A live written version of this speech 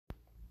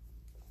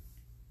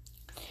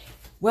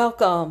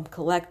Welcome,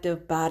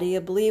 collective body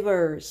of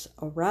believers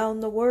around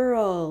the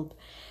world.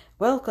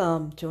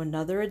 Welcome to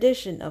another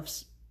edition of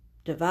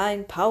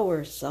Divine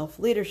Power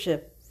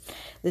Self-Leadership.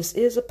 This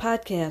is a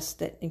podcast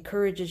that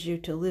encourages you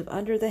to live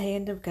under the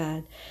hand of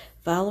God,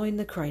 following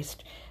the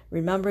Christ,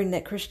 remembering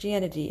that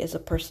Christianity is a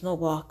personal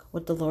walk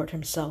with the Lord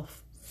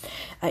Himself.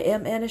 I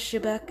am Anna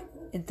Schubeck,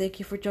 and thank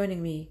you for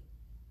joining me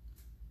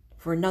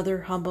for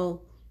another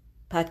humble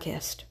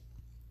podcast.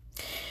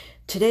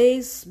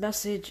 Today's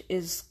message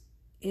is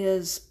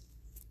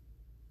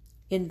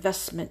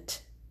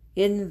investment.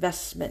 The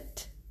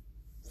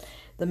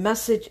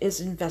message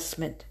is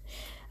investment.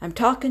 I'm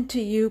talking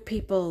to you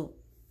people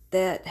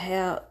that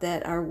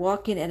are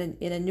walking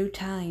in a new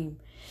time.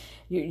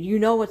 You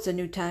know it's a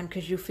new time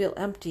because you feel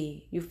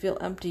empty. You feel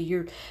empty.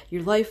 Your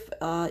life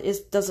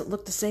doesn't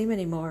look the same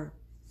anymore.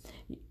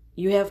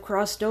 You have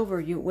crossed over.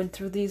 You went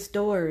through these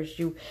doors.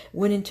 You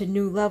went into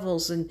new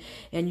levels, and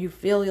you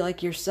feel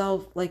like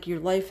yourself, like your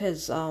life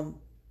is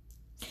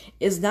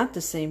not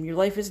the same. Your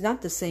life is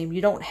not the same.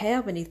 You don't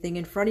have anything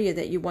in front of you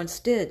that you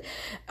once did.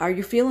 Are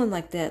you feeling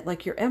like that?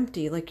 Like you're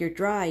empty, like you're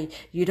dry.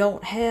 You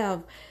don't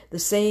have the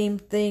same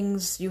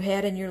things you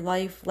had in your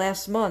life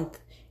last month,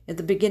 at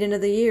the beginning of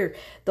the year.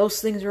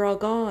 Those things are all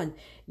gone.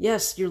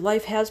 Yes, your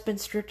life has been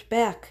stripped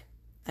back.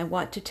 I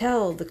want to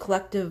tell the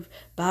collective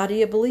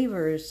body of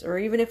believers, or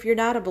even if you're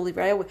not a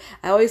believer,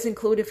 I always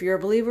include if you're a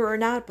believer or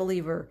not a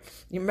believer.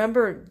 You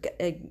remember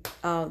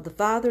the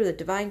Father, the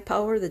divine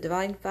power, the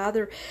divine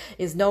Father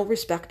is no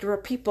respecter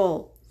of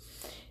people.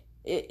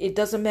 It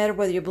doesn't matter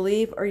whether you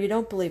believe or you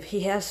don't believe. He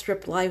has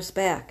stripped lives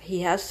back.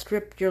 He has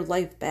stripped your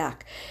life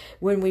back.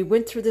 When we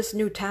went through this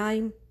new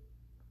time,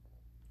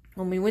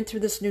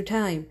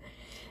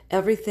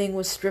 everything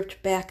was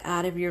stripped back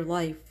out of your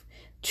life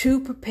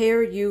to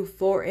prepare you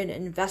for an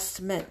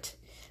investment.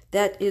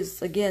 That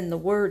is, again, the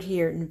word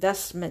here,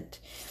 investment.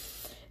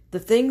 The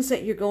things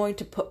that you're going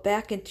to put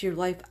back into your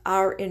life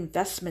are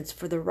investments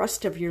for the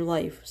rest of your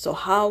life. So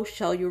how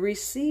shall you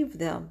receive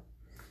them?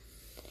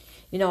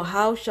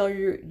 How shall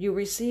you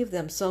receive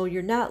them? So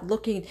you're not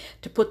looking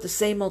to put the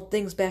same old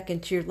things back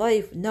into your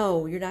life.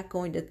 No, you're not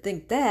going to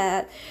think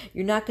that.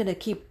 You're not going to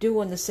keep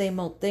doing the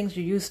same old things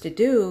you used to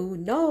do.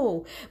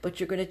 No, but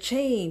you're going to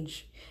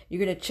change.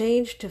 You're going to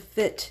change to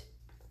fit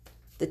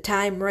the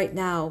time right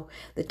now.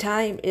 The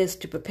time is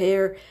to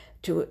prepare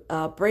to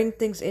bring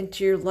things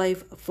into your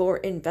life for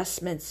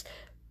investments,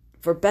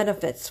 for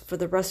benefits for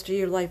the rest of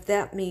your life.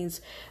 That means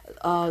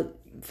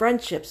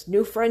friendships,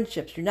 new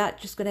friendships. You're not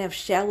just going to have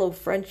shallow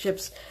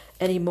friendships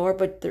anymore,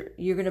 but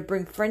you're going to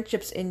bring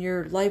friendships in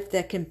your life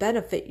that can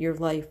benefit your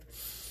life.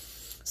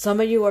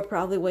 Some of you are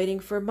probably waiting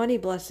for money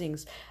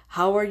blessings.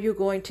 How are you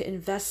going to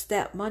invest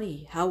that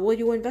money? How will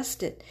you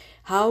invest it?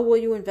 How will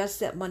you invest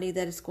that money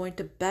that is going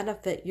to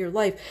benefit your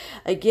life?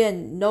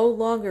 Again, no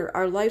longer,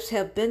 our lives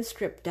have been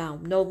stripped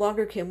down. No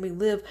longer can we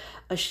live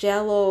a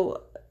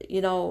shallow,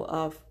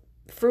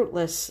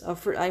 fruitless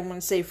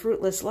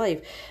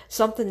life.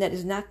 Something that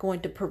is not going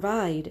to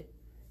provide.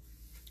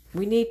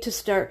 We need to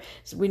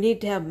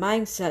have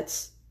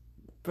mindsets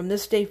from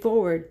this day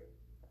forward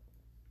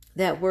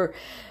that we're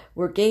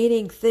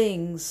gaining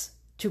things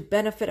to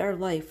benefit our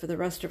life for the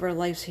rest of our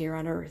lives here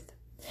on earth.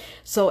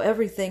 So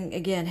everything,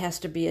 again, has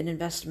to be an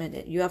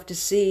investment. You have to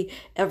see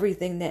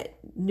everything that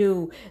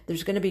new.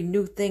 There's going to be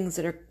new things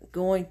that are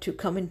going to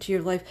come into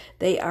your life.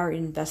 They are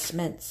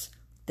investments.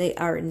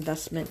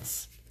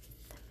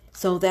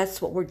 So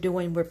that's what we're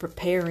doing. We're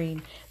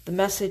preparing. The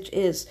message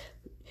is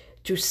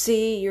to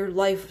see your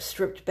life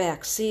stripped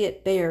back. See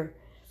it bare.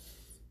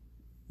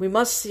 We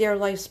must see our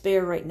lives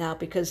bare right now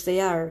because they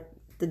are.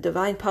 The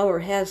divine power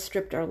has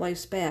stripped our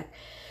lives back.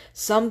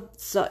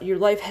 Your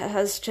life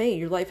has changed.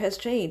 Your life has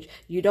changed.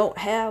 You don't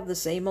have the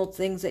same old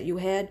things that you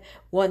had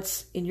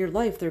once in your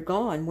life. They're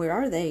gone. Where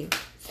are they?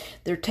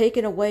 They're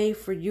taken away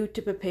for you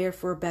to prepare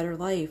for a better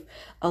life,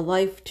 a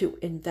life to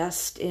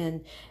invest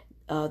in.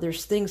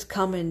 There's things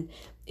coming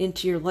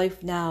into your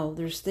life now.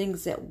 There's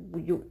things that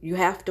you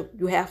have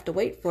to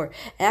wait for.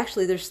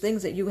 Actually, there's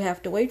things that you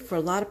have to wait for.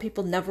 A lot of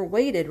people never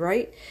waited,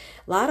 right?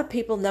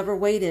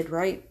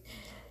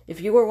 If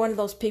you were one of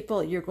those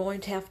people, you're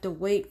going to have to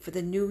wait for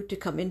the new to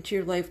come into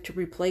your life to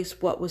replace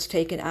what was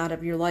taken out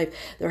of your life.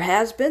 There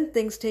has been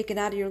things taken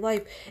out of your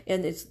life,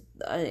 and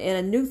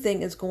a new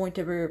thing is going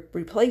to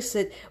replace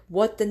it.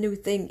 What the new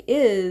thing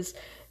is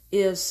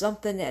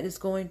something that is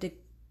going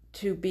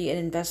to be an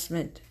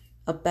investment,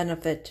 a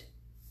benefit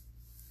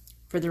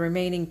for the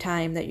remaining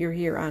time that you're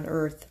here on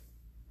earth.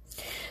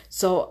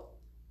 So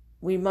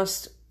we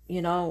must,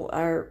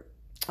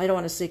 I don't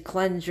want to say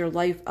cleanse your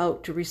life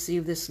out to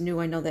receive this new.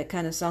 I know that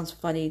kind of sounds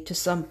funny to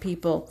some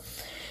people,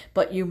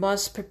 but you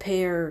must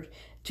prepare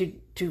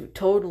to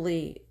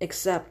totally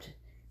accept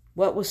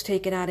what was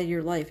taken out of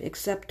your life.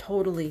 Accept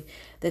totally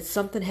that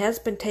something has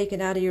been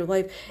taken out of your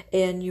life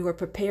and you are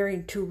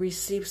preparing to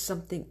receive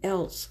something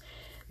else.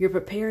 You're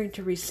preparing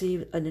to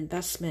receive an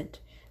investment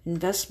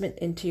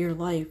into your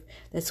life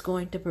that's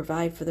going to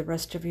provide for the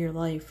rest of your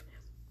life.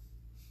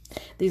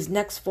 These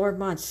next 4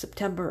 months,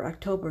 September,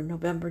 October,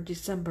 November,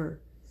 December,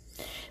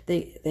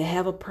 They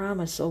have a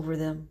promise over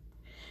them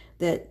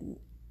that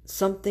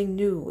something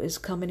new is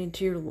coming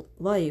into your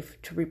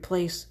life to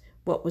replace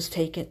what was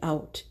taken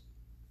out.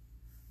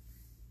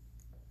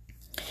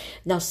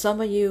 Now, some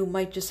of you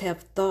might just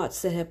have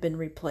thoughts that have been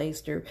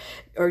replaced,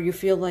 or you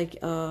feel like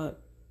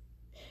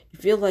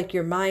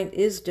your mind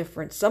is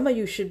different. Some of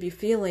you should be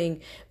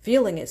feeling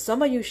it.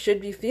 Some of you should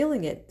be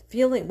feeling it.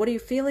 What are you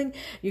feeling?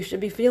 You should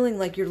be feeling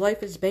like your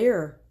life is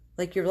bare.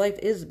 Like your life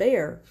is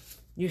bare.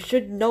 You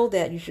should know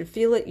that. You should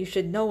feel it. You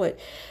should know it,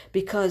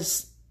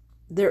 because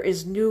there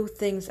is new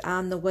things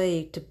on the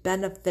way to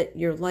benefit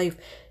your life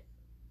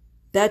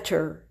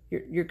better.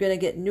 You're going to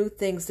get new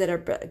things that are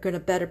going to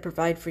better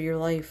provide for your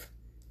life.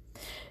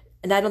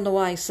 And I don't know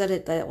why I said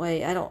it that way.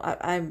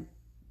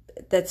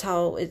 That's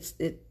how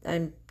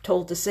I'm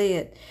told to say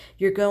it.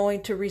 You're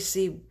going to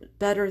receive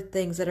better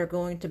things that are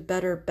going to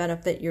better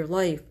benefit your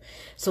life.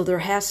 So there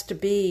has to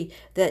be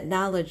that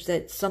knowledge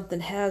that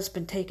something has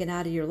been taken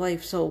out of your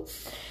life. So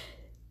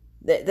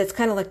that's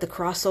kind of like the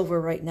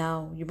crossover right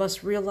now. You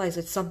must realize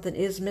that something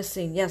is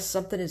missing. Yes,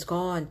 something is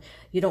gone.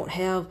 You don't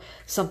have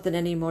something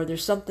anymore.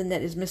 There's something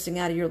that is missing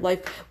out of your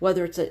life,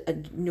 whether it's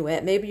a new,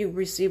 maybe you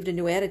received a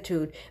new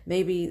attitude.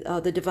 Maybe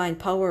the divine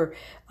power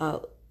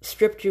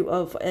stripped you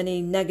of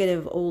any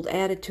negative old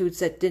attitudes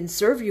that didn't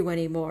serve you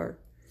anymore.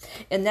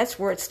 And that's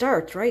where it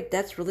starts, right?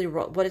 That's really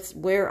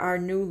where our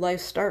new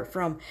life start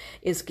from,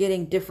 is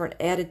getting different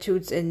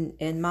attitudes and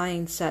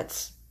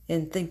mindsets.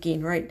 And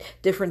thinking, right?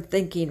 Different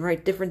thinking,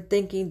 right? Different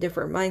thinking,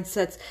 different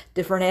mindsets,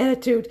 different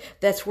attitude.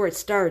 That's where it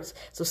starts.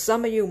 So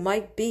some of you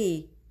might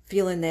be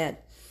feeling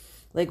that,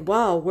 like,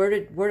 wow, what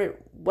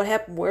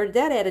happened? Where did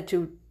that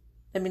attitude?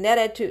 I mean, that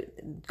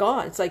attitude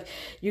gone. It's like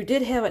you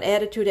did have an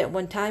attitude at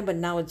one time, but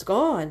now it's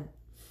gone,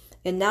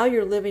 and now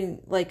you're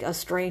living like a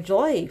strange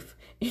life.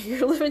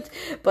 You're living,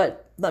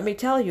 but let me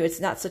tell you,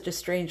 it's not such a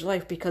strange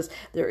life, because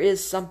there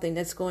is something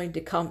that's going to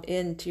come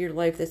into your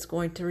life that's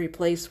going to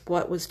replace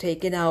what was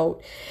taken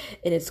out,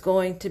 and it's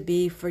going to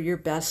be for your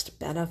best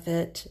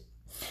benefit.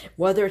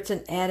 Whether it's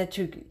an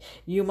attitude,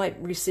 you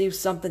might receive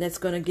something that's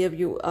going to give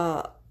you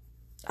a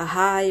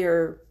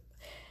higher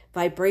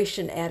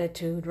vibration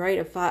attitude, right?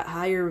 A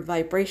higher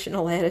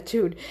vibrational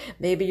attitude.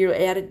 Maybe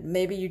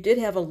you did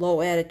have a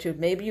low attitude.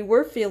 Maybe you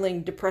were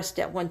feeling depressed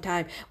at one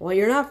time. Well,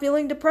 you're not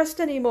feeling depressed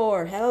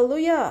anymore.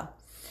 Hallelujah.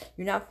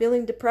 You're not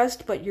feeling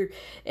depressed,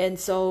 and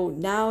so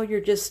now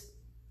you're just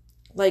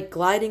like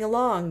gliding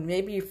along.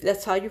 Maybe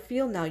that's how you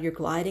feel now. You're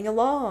gliding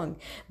along.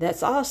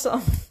 That's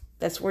awesome.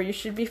 That's where you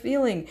should be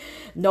feeling.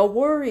 No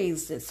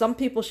worries. Some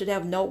people should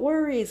have no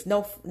worries,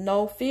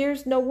 no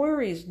fears, no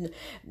worries.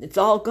 It's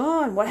all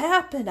gone. What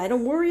happened? I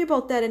don't worry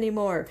about that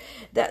anymore.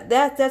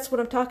 That's what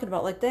I'm talking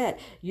about, like that.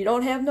 You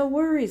don't have no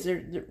worries.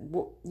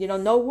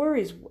 No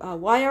worries.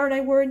 Why aren't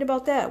I worried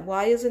about that?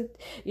 Why isn't,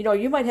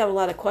 you might have a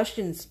lot of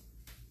questions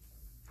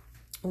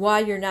why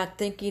you're not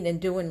thinking and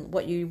doing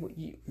what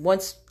you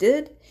once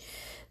did.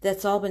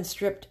 That's all been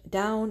stripped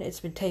down. It's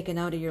been taken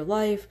out of your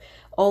life,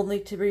 only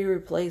to be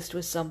replaced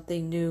with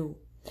something new.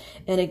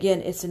 And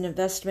again, it's an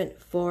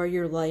investment for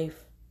your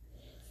life.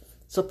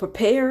 So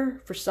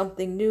prepare for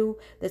something new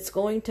that's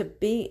going to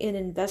be an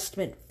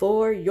investment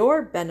for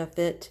your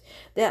benefit.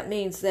 That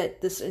means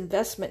that this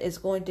investment is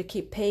going to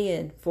keep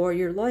paying for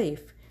your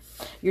life.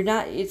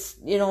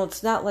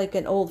 It's not like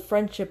an old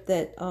friendship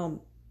that,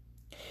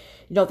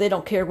 they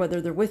don't care whether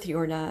they're with you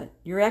or not.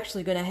 You're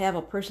actually going to have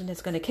a person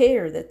that's going to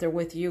care that they're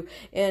with you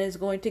and is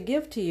going to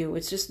give to you.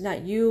 It's just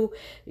not you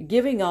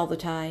giving all the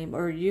time,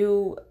 or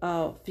you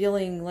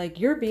feeling like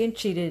you're being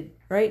cheated,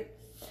 right?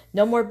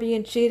 No more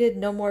being cheated,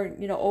 no more,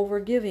 over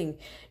giving.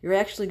 You're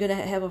actually going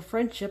to have a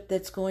friendship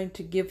that's going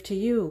to give to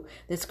you,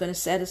 that's going to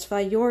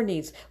satisfy your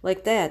needs,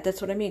 like that.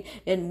 That's what I mean.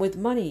 And with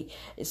money,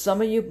 some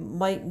of you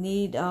might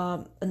need,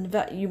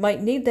 you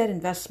might need that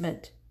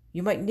investment.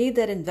 You might need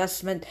that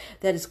investment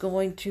that is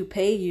going to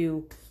pay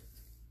you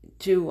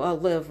to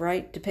live,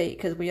 right? To pay,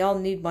 because we all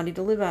need money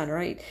to live on,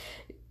 right?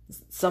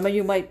 Some of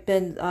you might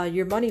been,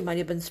 your money might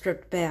have been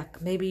stripped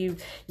back. Maybe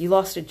you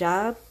lost a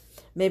job.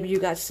 Maybe you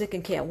got sick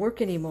and can't work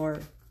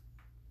anymore.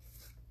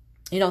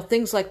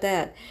 Things like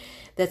that.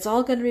 That's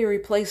all going to be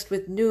replaced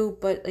with new,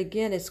 but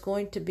again, it's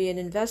going to be an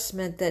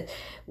investment that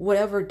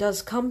whatever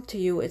does come to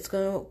you, it's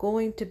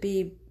going to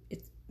be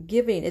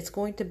giving. It's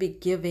going to be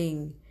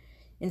giving.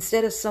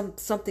 Instead of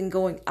something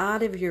going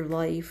out of your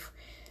life,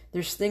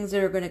 there's things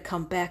that are going to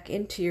come back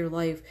into your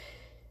life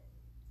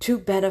to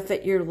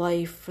benefit your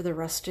life for the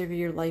rest of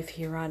your life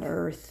here on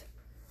earth.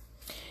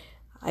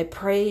 I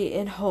pray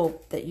and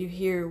hope that you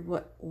hear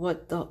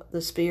what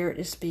the Spirit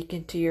is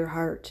speaking to your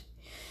heart.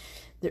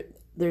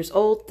 There's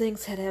old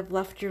things that have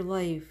left your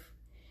life.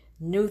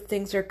 New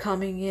things are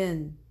coming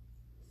in.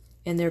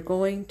 And they're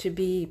going to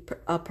be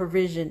a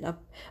provision.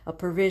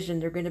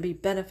 They're going to be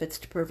benefits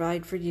to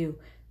provide for you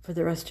for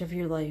the rest of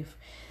your life.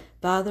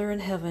 Father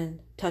in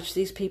heaven, touch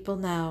these people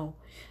now.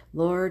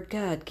 Lord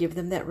God, give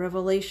them that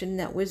revelation,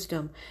 that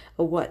wisdom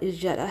of what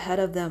is yet ahead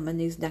of them in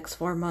these next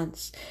 4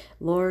 months.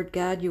 Lord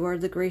God, you are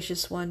the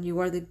gracious one. You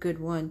are the good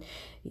one.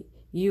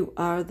 You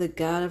are the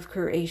God of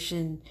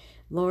creation.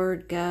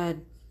 Lord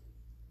God,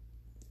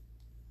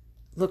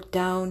 Look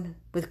down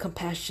with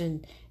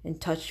compassion and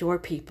touch your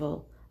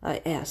people,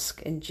 I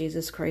ask in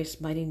Jesus Christ's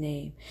mighty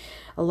name.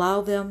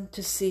 Allow them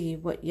to see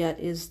what yet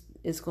is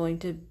going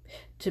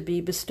to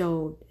be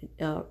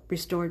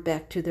restored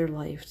back to their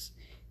lives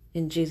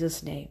in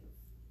Jesus' name.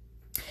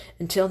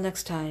 Until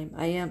next time,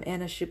 I am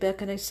Anna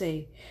Schubeck, and I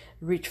say,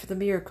 reach for the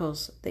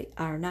miracles. They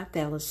are not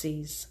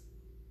fallacies.